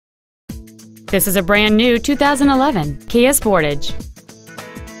This is a brand new 2011 Kia Sportage.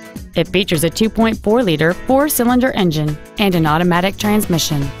 It features a 2.4-liter four-cylinder engine and an automatic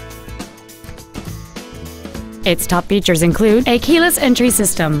transmission. Its top features include a keyless entry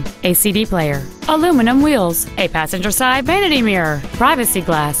system, a CD player, aluminum wheels, a passenger side vanity mirror, privacy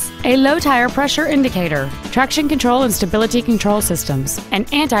glass, a low tire pressure indicator, traction control and stability control systems, an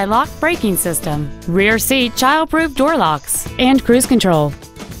anti-lock braking system, rear seat child-proof door locks, and cruise control.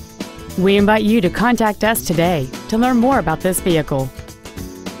 We invite you to contact us today to learn more about this vehicle.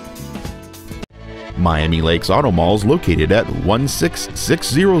 Miami Lakes Automall is located at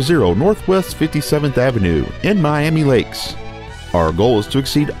 16600 Northwest 57th Avenue in Miami Lakes. Our goal is to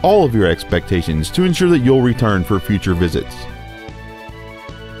exceed all of your expectations to ensure that you'll return for future visits.